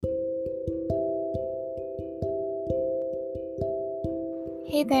Hey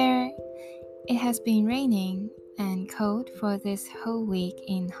there! It has been raining and cold for this whole week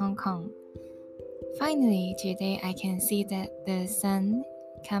in Hong Kong. Finally, today I can see that the sun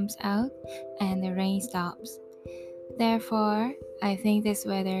comes out and the rain stops. Therefore, I think this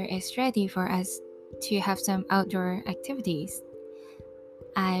weather is ready for us to have some outdoor activities.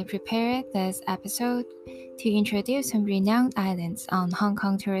 I prepared this episode to introduce some renowned islands on Hong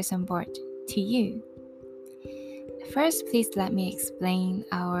Kong Tourism Board to you. First, please let me explain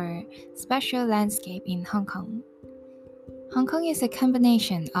our special landscape in Hong Kong. Hong Kong is a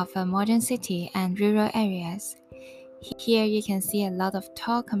combination of a modern city and rural areas. Here you can see a lot of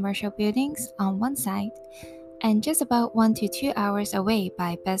tall commercial buildings on one side, and just about 1 to 2 hours away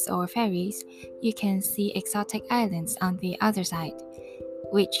by bus or ferries, you can see exotic islands on the other side,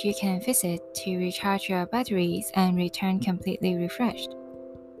 which you can visit to recharge your batteries and return completely refreshed.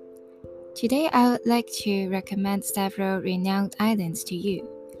 Today, I would like to recommend several renowned islands to you.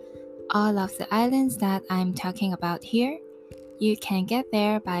 All of the islands that I'm talking about here, you can get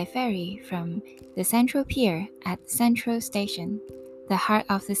there by ferry from the Central Pier at Central Station, the heart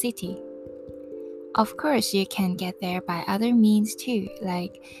of the city. Of course, you can get there by other means too,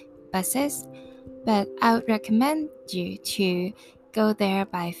 like buses, but I would recommend you to go there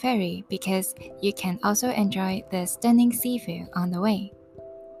by ferry because you can also enjoy the stunning seafood on the way.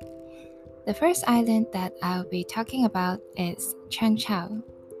 The first island that I'll be talking about is Cheung Chau.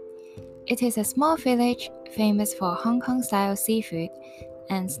 It is a small village famous for Hong Kong-style seafood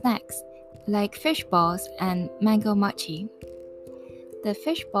and snacks like fish balls and mango mochi. The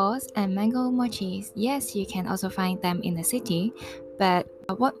fish balls and mango mochis, yes, you can also find them in the city, but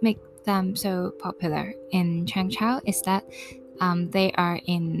what makes them so popular in Cheung Chau is that they are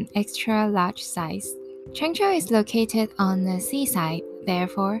in extra large size. Cheung Chau is located on the seaside,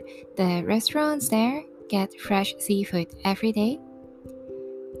 therefore, the restaurants there get fresh seafood every day.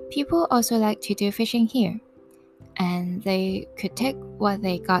 People also like to do fishing here, and they could take what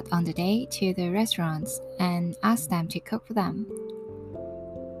they got on the day to the restaurants and ask them to cook for them.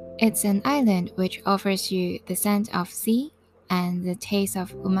 It's an island which offers you the scent of sea and the taste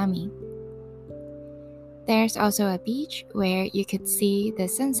of umami. There's also a beach where you could see the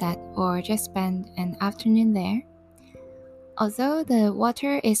sunset or just spend an afternoon there. Although the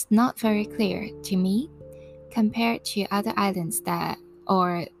water is not very clear to me compared to other islands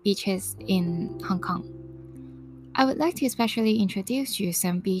or beaches in Hong Kong. I would like to especially introduce you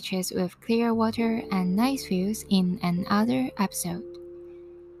some beaches with clear water and nice views in another episode.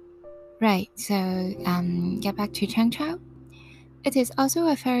 Right, so get back to Cheung Chau. It is also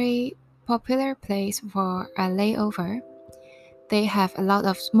a very popular place for a layover. They have a lot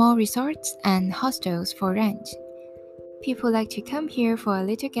of small resorts and hostels for rent. People like to come here for a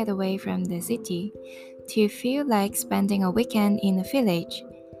little getaway from the city to feel like spending a weekend in a village,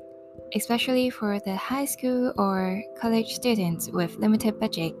 especially for the high school or college students with limited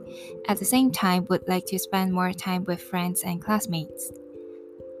budget, at the same time would like to spend more time with friends and classmates.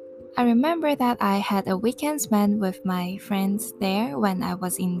 I remember that I had a weekend spent with my friends there when I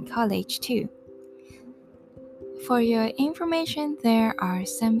was in college too. For your information, there are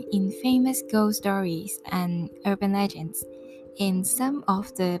some infamous ghost stories and urban legends in some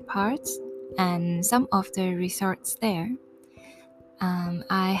of the parts and some of the resorts there.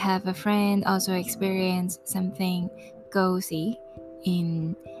 I have a friend also experienced something ghosty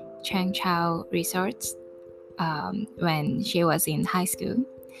in Cheung Chau resorts when she was in high school.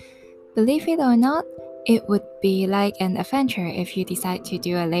 Believe it or not, it would be like an adventure if you decide to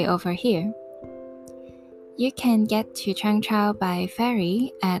do a layover here. You can get to Cheung Chau by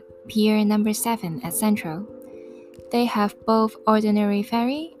ferry at Pier number 7 at Central. They have both ordinary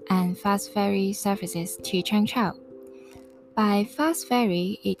ferry and fast ferry services to Cheung Chau. By fast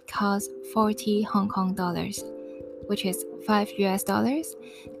ferry, it costs 40 Hong Kong dollars, which is 5 US dollars,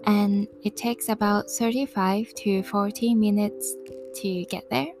 and it takes about 35 to 40 minutes to get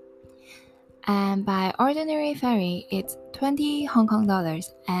there. And by ordinary ferry, it's 20 Hong Kong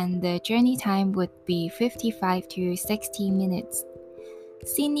dollars, and the journey time would be 55 to 60 minutes.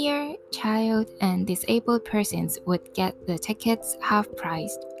 Senior, child, and disabled persons would get the tickets half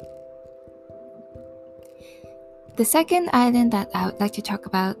priced. The second island that I would like to talk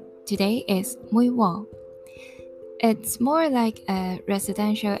about today is Mui Wo. It's more like a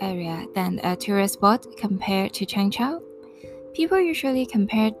residential area than a tourist spot compared to Cheung Chau. People usually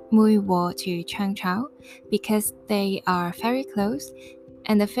compare Mui Wo to Cheung Chau because they are very close,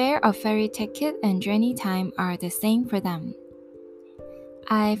 and the fare of ferry ticket and journey time are the same for them.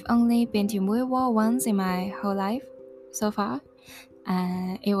 I've only been to Mui Wo once in my whole life so far,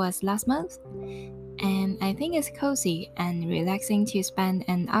 It was last month, and I think it's cozy and relaxing to spend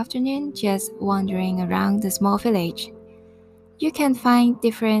an afternoon just wandering around the small village. You can find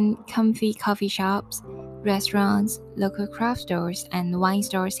different comfy coffee shops, restaurants, local craft stores, and wine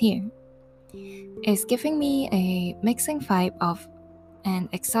stores here. It's giving me a mixing vibe of an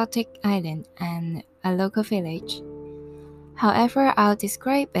exotic island and a local village. However, I'll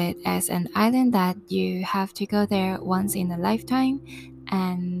describe it as an island that you have to go there once in a lifetime,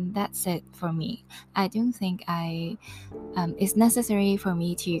 and that's it for me. I don't think it's necessary for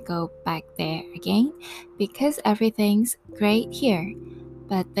me to go back there again because everything's great here,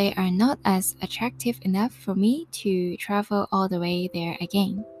 but they are not as attractive enough for me to travel all the way there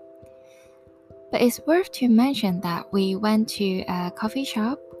again. But it's worth to mention that we went to a coffee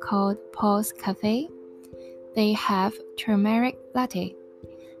shop called Paul's Cafe. They have turmeric latte.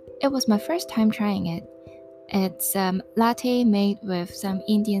 It was my first time trying it. It's latte made with some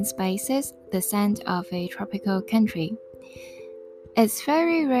Indian spices, the scent of a tropical country. It's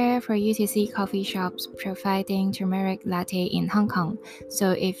very rare for you to see coffee shops providing turmeric latte in Hong Kong,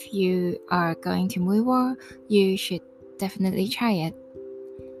 so if you are going to Mui Wo, you should definitely try it.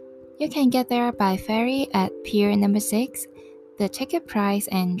 You can get there by ferry at Pier number 6. The ticket price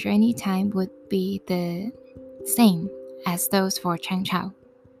and journey time would be the same as those for Changchao.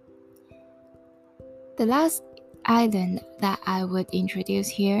 The last island that I would introduce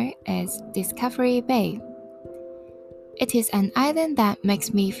here is Discovery Bay. It is an island that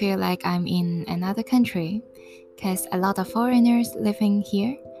makes me feel like I'm in another country, because a lot of foreigners living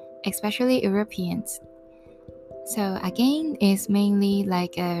here, especially Europeans. So again, it's mainly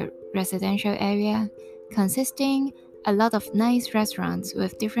like a residential area consisting a lot of nice restaurants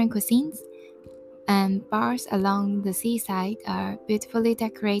with different cuisines, and bars along the seaside are beautifully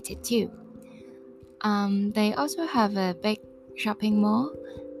decorated too. They also have a big shopping mall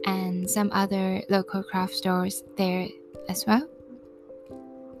and some other local craft stores there as well.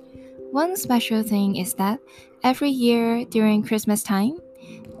 One special thing is that every year during Christmas time,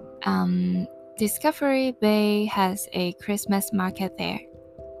 Discovery Bay has a Christmas market there,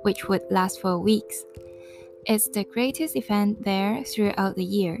 which would last for weeks. It's the greatest event there throughout the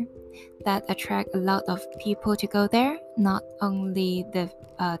year that attract a lot of people to go there, not only the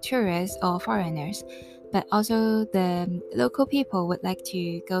tourists or foreigners, but also the local people would like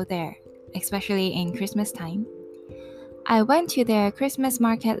to go there, especially in Christmas time. I went to their Christmas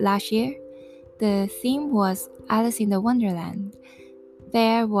market last year. The theme was Alice in the Wonderland.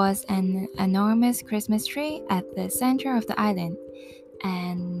 There was an enormous Christmas tree at the center of the island,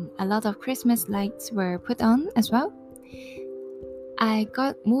 and a lot of Christmas lights were put on as well. I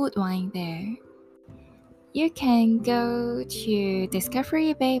got mood wine there. You can go to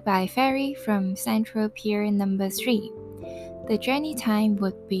Discovery Bay by ferry from Central Pier number 3. The journey time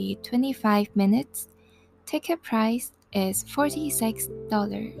would be 25 minutes. Ticket price is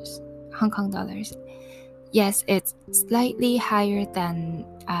 $46 Hong Kong dollars. Yes, it's slightly higher than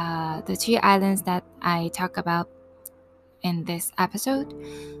the two islands that I talk about in this episode.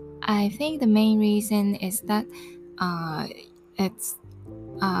 I think the main reason is that its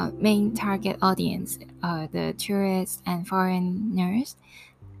main target audience are the tourists and foreigners,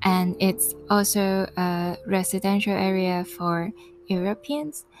 and it's also a residential area for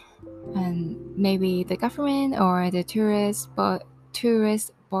Europeans, and maybe the government or the tourist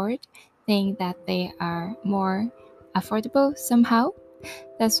board think that they are more affordable somehow.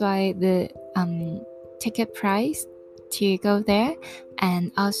 That's why the ticket price to go there,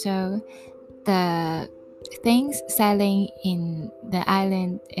 and also the things selling in the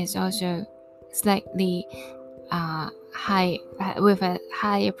island is also slightly high with a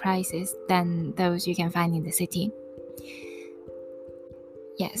higher prices than those you can find in the city.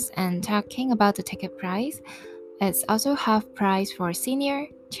 Yes, and talking about the ticket price, it's also half price for senior,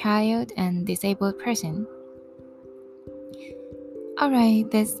 child, and disabled person.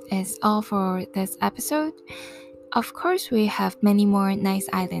 Alright, this is all for this episode. Of course, we have many more nice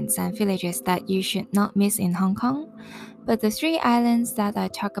islands and villages that you should not miss in Hong Kong, but the three islands that I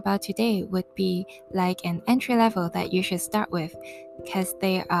talk about today would be like an entry level that you should start with, because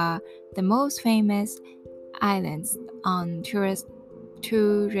they are the most famous islands on tourist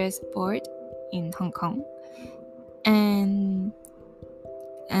board in Hong Kong, and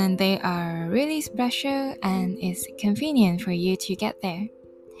they are really special and it's convenient for you to get there.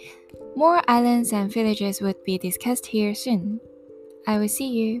 More islands and villages would be discussed here soon. I will see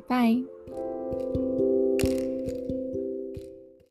you. Bye.